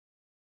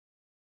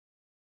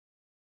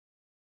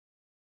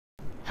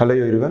Hello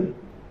everyone,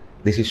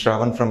 this is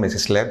Shravan from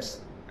SS Labs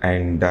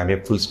and I'm a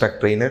full stack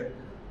trainer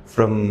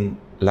from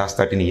last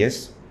 13 years.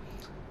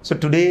 So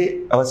today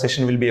our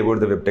session will be about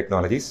the web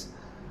technologies.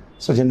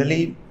 So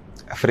generally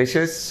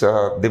freshers,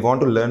 they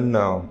want to learn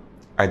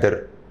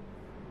either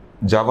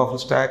Java full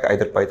stack,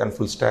 either Python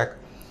full stack,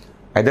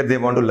 either they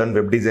want to learn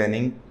web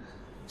designing.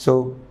 So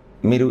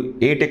మీరు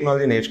ఏ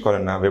technology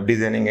నేర్చుకోవాలన్నా web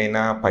designing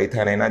అయినా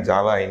Python అయినా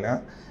Java అయినా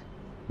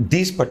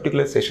these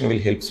particular session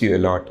will helps you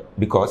a lot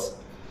because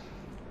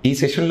ఈ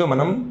సెషన్లో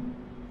మనం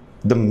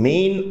the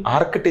main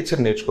architecture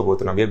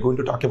నేర్చుకోబోతున్నాం. We are going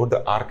to talk about the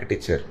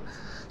architecture.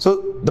 So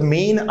the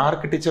main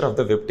architecture of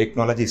the web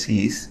technologies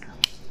is,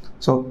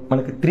 so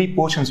మనకి 3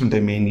 portions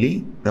ఉంటాయి mainly.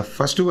 The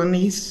first one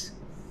is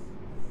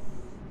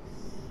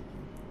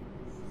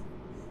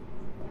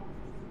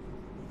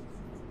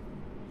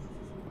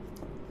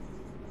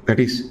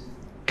that is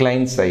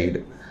client side,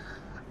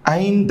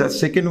 and the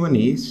second one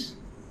is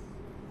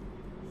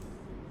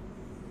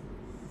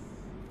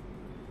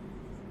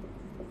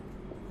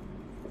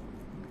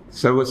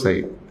server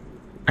side,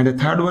 and the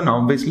third one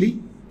obviously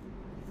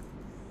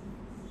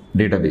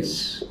database.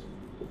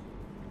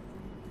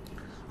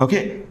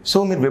 Okay, so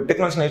మీరు web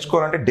technology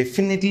నేర్చుకోవాలంటే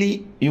definitely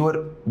your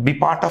B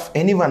part of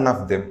any one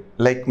of them.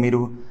 Like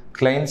మీరు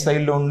client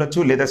సైడ్లో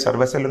ఉండొచ్చు, లేదా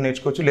server సైడ్లో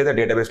నేర్చుకోవచ్చు, లేదా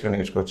డేటాబేస్లో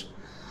నేర్చుకోవచ్చు.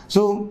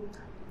 So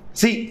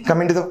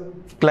coming to the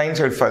client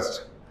side first.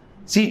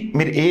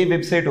 మీరు ఏ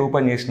వెబ్సైట్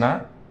ఓపెన్ చేసినా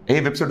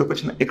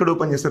ఎక్కడ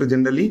ఓపెన్ చేస్తారు?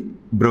 జనరల్లీ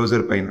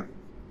బ్రౌజర్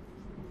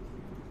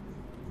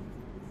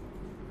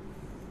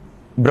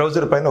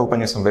పైన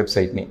ఓపెన్ చేస్తాం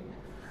వెబ్సైట్ని.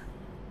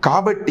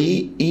 కాబట్టి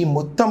ఈ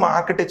మొత్తం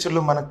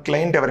ఆర్కిటెక్చర్లో మన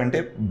క్లయింట్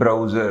ఎవరంటే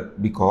బ్రౌజర్.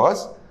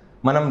 బికాస్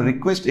మనం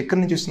రిక్వెస్ట్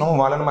ఎక్కడి నుంచి ఇస్తున్నామో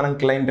వాళ్ళని మనం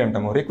క్లయింట్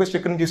అంటాము. రిక్వెస్ట్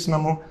ఎక్కడి నుంచి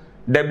ఇస్తున్నాము?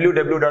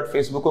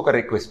 www.facebook ఒక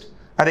రిక్వెస్ట్.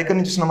 అది ఎక్కడి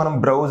నుంచి ఇస్తున్నాం? మనం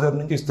బ్రౌజర్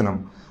నుంచి ఇస్తున్నాం.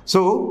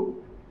 సో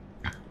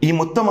ఈ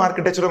మొత్తం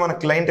ఆర్కిటెక్చర్లో మన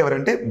క్లయింట్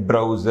ఎవరంటే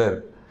browser.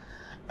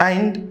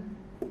 And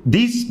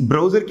this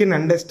browser can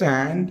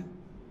understand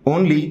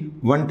only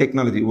one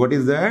technology. What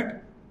is that?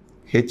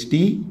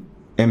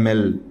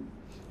 HTML.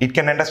 It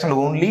can understand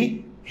only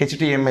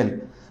HTML.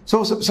 So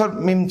sir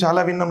మేము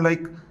చాలా విన్నాం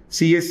like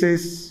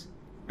CSS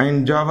and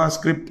Java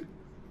script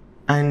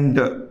and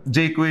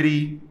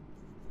jQuery,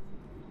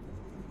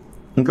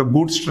 ఇంకా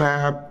boot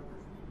strap,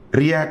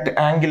 react,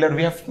 angular.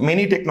 We have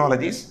many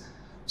technologies.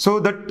 So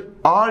that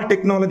all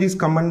technologies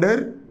come under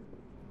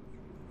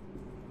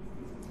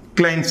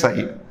client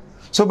side.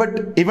 So but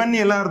ivanni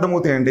ela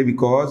ardhamavutayi ante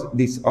because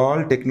these all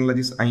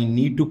technologies I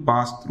need to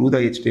pass through the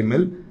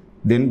HTML,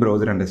 then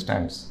browser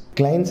understands.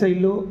 Client side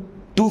lo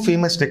 2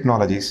 famous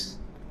technologies,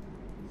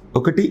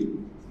 okati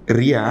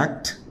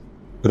React,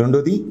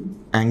 rendodi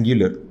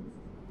Angular.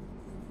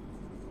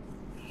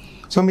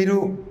 So మీరు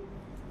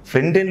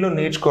front end లో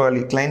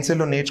నేర్చుకోవాలి, client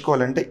side లో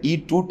నేర్చుకోవాలంటే ఈ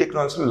 2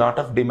 technologies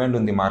lot of demand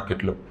ఉంది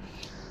మార్కెట్లో.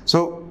 So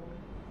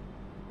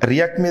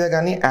react మీద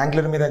కానీ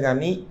యాంగులర్ మీద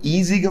కానీ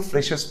ఈజీగా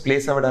ఫ్రెషర్స్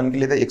ప్లేస్ అవ్వడానికి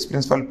లేదా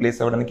ఎక్స్పీరియన్స్ వాళ్ళు ప్లేస్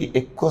అవ్వడానికి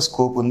ఎక్కువ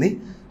స్కోప్ ఉంది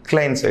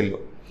క్లయింట్ సైడ్లో.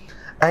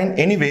 అండ్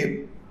ఎనీవే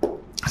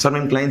సార్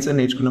మేము క్లయింట్ సైడ్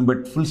నేర్చుకున్నాం,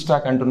 బట్ ఫుల్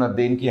స్టాక్ అంటున్నారు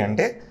దేనికి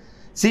అంటే,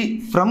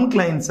 ఫ్రమ్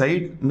క్లయింట్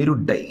సైడ్ మీరు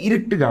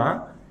డైరెక్ట్గా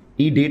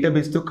ఈ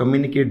డేటాబేస్తో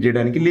కమ్యూనికేట్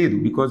చేయడానికి లేదు.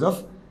 Because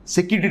of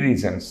security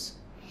reasons.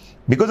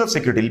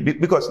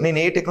 Because నేను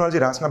ఏ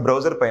టెక్నాలజీ రాసిన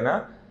బ్రౌజర్ పైన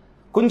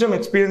కొంచెం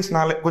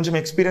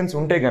ఎక్స్పీరియన్స్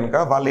ఉంటే కనుక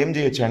వాళ్ళు ఏం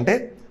చేయొచ్చు అంటే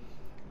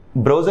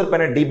బ్రౌజర్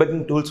పైన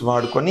డీబగింగ్ టూల్స్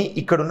వాడుకొని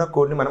ఇక్కడున్న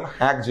కోడ్ని మనం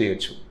హ్యాక్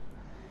చేయొచ్చు.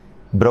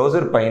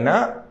 బ్రౌజర్ పైన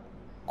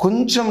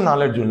కొంచెం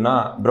నాలెడ్జ్ ఉన్నా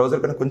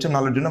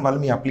వాళ్ళు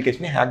మీ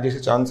అప్లికేషన్ని హ్యాక్ చేసే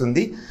ఛాన్స్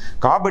ఉంది.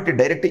 కాబట్టి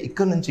డైరెక్ట్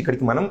ఇక్కడ నుంచి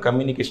ఇక్కడికి మనం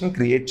కమ్యూనికేషన్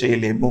క్రియేట్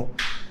చేయలేము.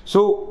 So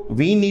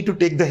we need to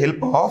take the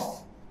help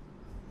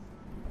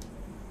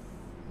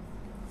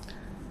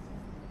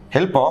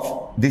of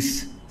this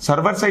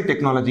server side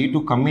technology to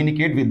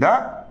communicate with the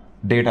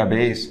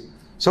database.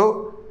 So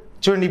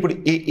చూడండి, ఇప్పుడు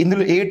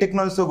ఇందులో ఏ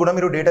టెక్నాలజీతో కూడా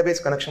మీరు డేటాబేస్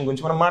కనెక్షన్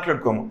గురించి మనం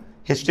మాట్లాడుకోము.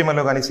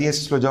 HTMLలో కానీ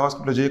CSSలో,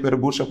 జావాస్క్రిప్ట్లో, jQuery,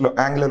 బూట్స్ట్రాప్లో,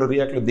 యాంగులర్లో,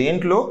 రియాక్ట్లో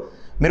దేంట్లో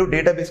మీరు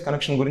డేటాబేస్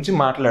కనెక్షన్ గురించి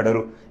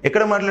మాట్లాడరు.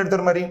 ఎక్కడ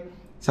మాట్లాడతారు మరి?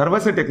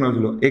 సర్వర్ సైడ్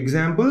టెక్నాలజీలో.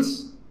 ఎగ్జాంపుల్స్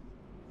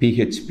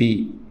PHP,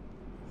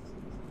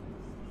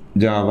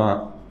 జావా,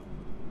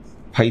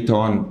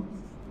 పైథాన్,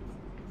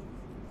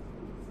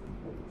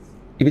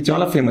 ఇవి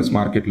చాలా ఫేమస్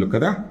మార్కెట్లో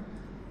కదా.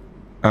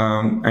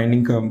 అండ్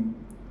ఇంకా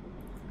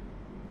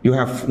you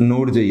have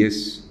Node.js,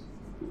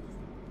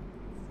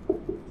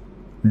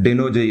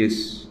 Deno.js,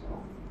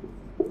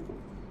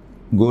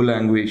 Go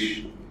language.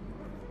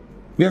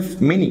 We have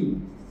many.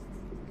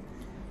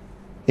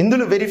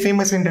 ఇందులో వెరీ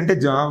ఫేమస్ ఏంటంటే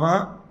Java,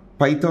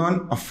 Python,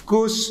 of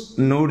course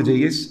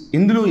Node.js.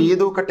 ఇందులో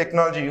ఏదో ఒక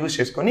టెక్నాలజీ యూజ్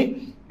చేసుకొని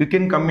you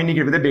can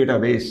communicate with the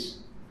database.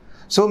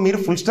 So మీరు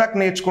ఫుల్ స్టాక్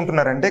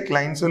నేర్చుకుంటున్నారంటే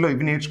క్లయింట్ సైడ్లో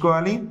ఇవి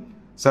నేర్చుకోవాలి,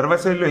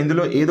 సర్వర్ సైడ్లో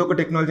ఇందులో ఏదో ఒక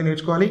టెక్నాలజీ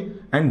నేర్చుకోవాలి,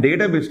 అండ్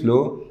డేటాబేస్లో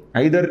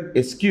ఐదర్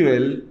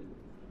SQL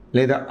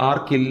లేదా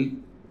Oracle,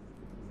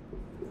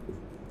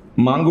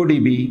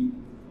 MongoDB.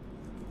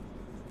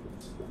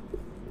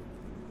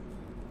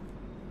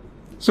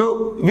 So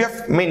we have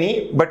many,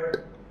 but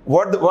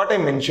what I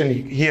mentioned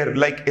here,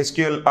 like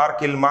SQL,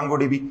 Oracle,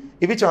 MongoDB,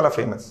 ఇవి చాలా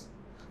famous.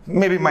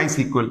 Maybe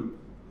MySQL.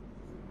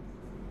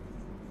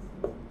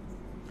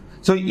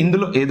 సో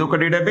ఇందులో ఏదో ఒక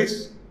డేటాబేస్,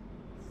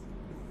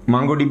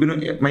 MongoDB,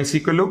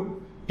 MySQL,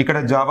 ఇక్కడ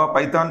జావా,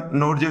 పైథాన్,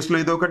 నోడ్.js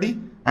ఏదో ఒకటి,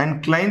 అండ్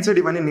క్లయింట్ సైడ్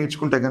ఇవన్నీ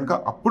నేర్చుకుంటే కనుక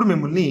అప్పుడు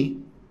మిమ్మల్ని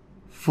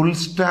ఫుల్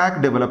స్టాక్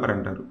డెవలపర్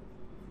అంటారు.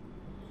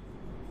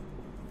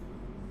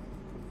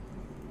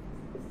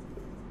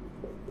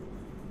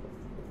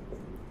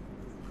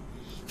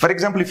 For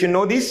example, if you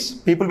know this,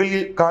 people will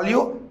call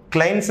you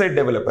client side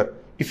developer.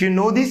 If you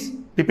know this,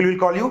 people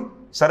will call you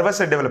server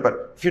side developer.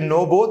 If you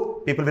know both,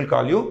 people will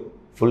call you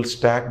full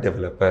stack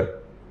developer.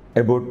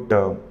 About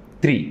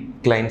 3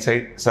 client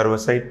side,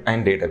 server side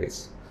and database.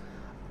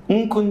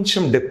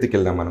 ఇంకొంచెం డెప్త్కి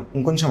వెళ్దాం, మనం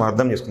ఇంకొంచెం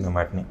అర్థం చేసుకుందాం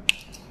వాటిని.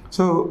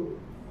 So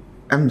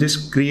I'm just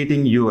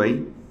creating UI.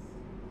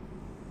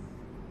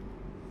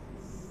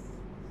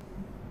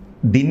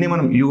 దీన్నే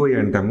మనం UI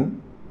అంటాము,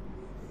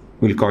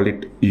 విల్ కాల్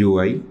ఇట్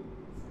UI.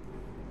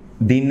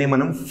 దీన్నే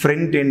మనం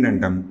ఫ్రంట్ ఎండ్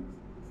అంటాము.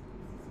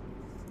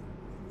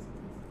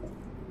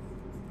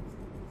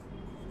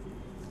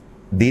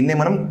 దీన్నే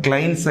మనం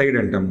క్లయింట్ సైడ్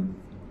అంటాము.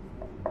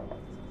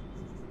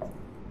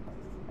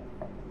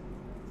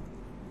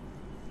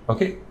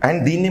 ఓకే, అండ్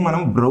దీన్ని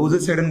మనం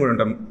బ్రౌజర్ సైడ్ అని కూడా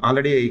అంటాం.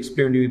 Already I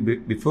explain you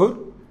before.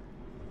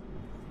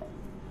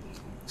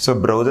 So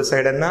browser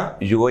side అన్నా,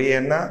 UI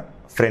అన్నా,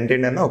 ఫ్రంట్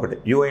ఎండ్ అన్నా ఒకటే.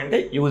 UI అంటే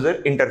యూజర్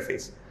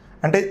ఇంటర్ఫేస్.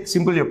 అంటే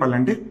సింపుల్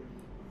చెప్పాలంటే,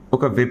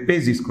 ఒక వెబ్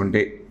పేజ్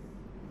తీసుకుంటే,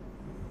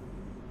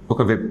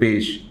 ఒక వెబ్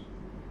పేజ్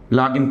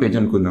లాగిన్ పేజ్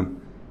అనుకుందాం.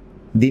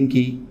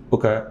 దీనికి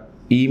ఒక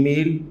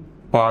email,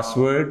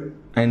 password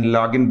and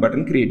login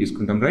button create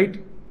చేసుకుంటాం, రైట్?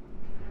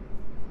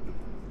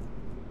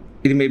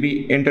 ఇది maybe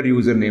enter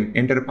user name,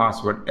 enter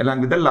password,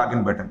 along with the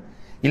login button.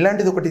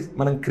 ఇలాంటిది ఒకటి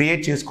మనం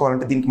క్రియేట్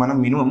చేసుకోవాలంటే దీనికి మనం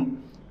మినిమం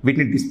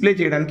వీటిని డిస్ప్లే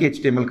చేయడానికి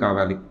HTML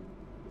కావాలి.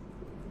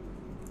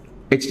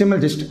 HTML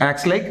just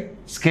acts like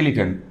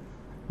skeleton.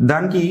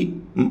 దానికి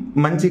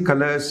మంచి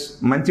కలర్స్,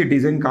 మంచి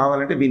డిజైన్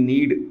కావాలంటే we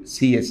need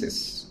CSS.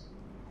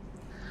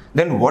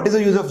 Then what is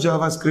the use of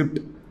JavaScript?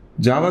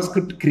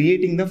 JavaScript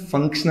creating the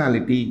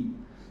functionality.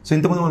 So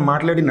ఇంతకుముందు మనం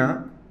మాట్లాడిన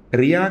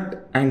రియాక్ట్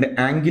అండ్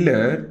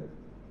యాంగులర్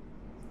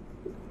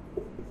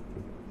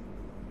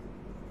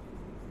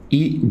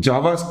ఈ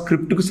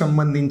జావాస్క్రిప్ట్కు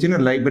సంబంధించిన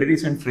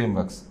లైబ్రరీస్ అండ్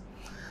ఫ్రేమ్వర్క్స్.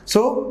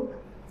 సో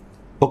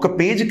ఒక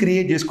పేజ్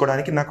క్రియేట్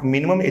చేసుకోవడానికి నాకు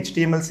minimum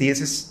HTML,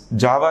 CSS,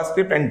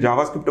 JavaScript and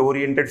JavaScript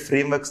oriented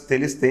frameworks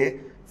తెలిస్తే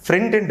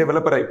front end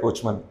developer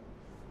అయిపోవచ్చు మనం.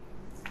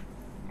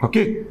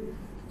 ఓకే,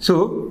 సో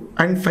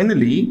అండ్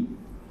ఫైనలీ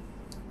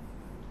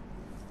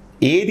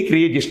ఏది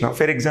క్రియేట్ చేసినా,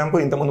 ఫర్ ఎగ్జాంపుల్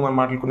ఇంతకుముందు మనం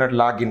మాట్లాడుకున్నట్టు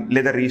లాగిన్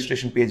లేదా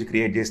రిజిస్ట్రేషన్ పేజ్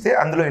క్రియేట్ చేస్తే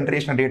అందులో ఎంటర్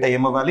చేసిన డేటా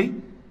ఏమవ్వాలి?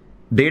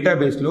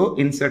 డేటాబేస్లో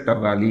ఇన్సర్ట్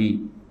అవ్వాలి.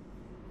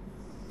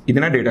 ఇది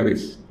నా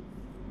database.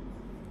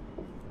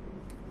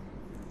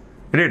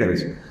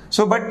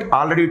 So but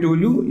already told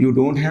you, you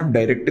don't have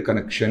direct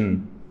connection.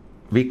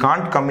 We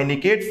can't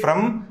communicate from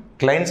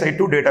client side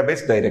to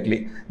database directly.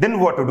 Then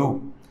what to do?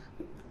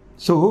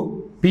 So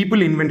people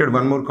invented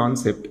one more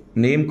concept,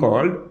 name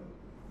called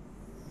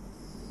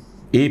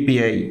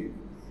API.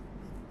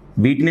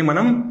 వీటిని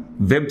మనం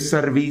web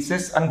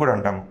services అని కూడా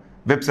అంటాము,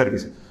 web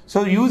services. So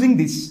using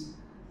this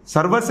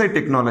server side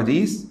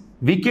technologies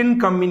we can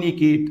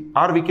communicate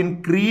or we can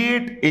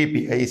create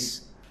APIs.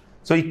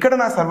 So ఇక్కడ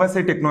నా server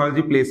side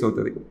technology place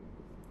అవుతుంది.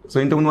 So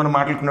ఇంతకుముందు మనం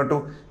మాట్లాడుకున్నట్టు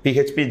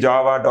PHP,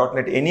 Java,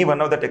 .NET, any one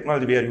of the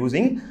technology we are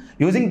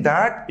using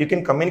that you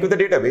can communicate with the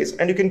database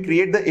and you can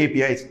create the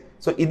APIs.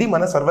 So ఇది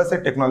మన server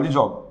side technology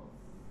job.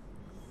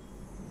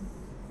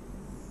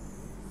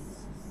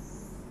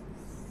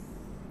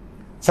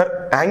 Sir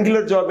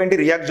angular job ఏంటి,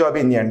 react job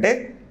ఏంటి అంటే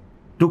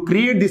to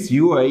create this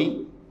UI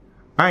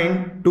and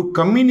to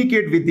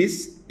communicate with these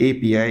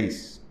APIs.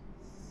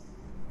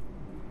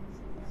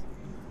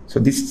 So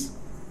this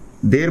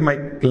there my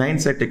client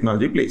side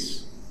technology plays.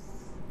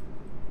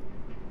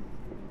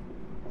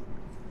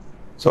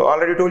 So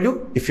already told you,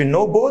 if you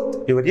know both,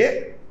 you are a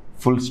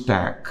full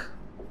stack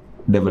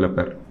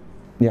developer.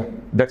 Yeah,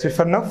 that's it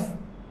for now.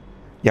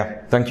 Yeah,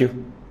 thank you.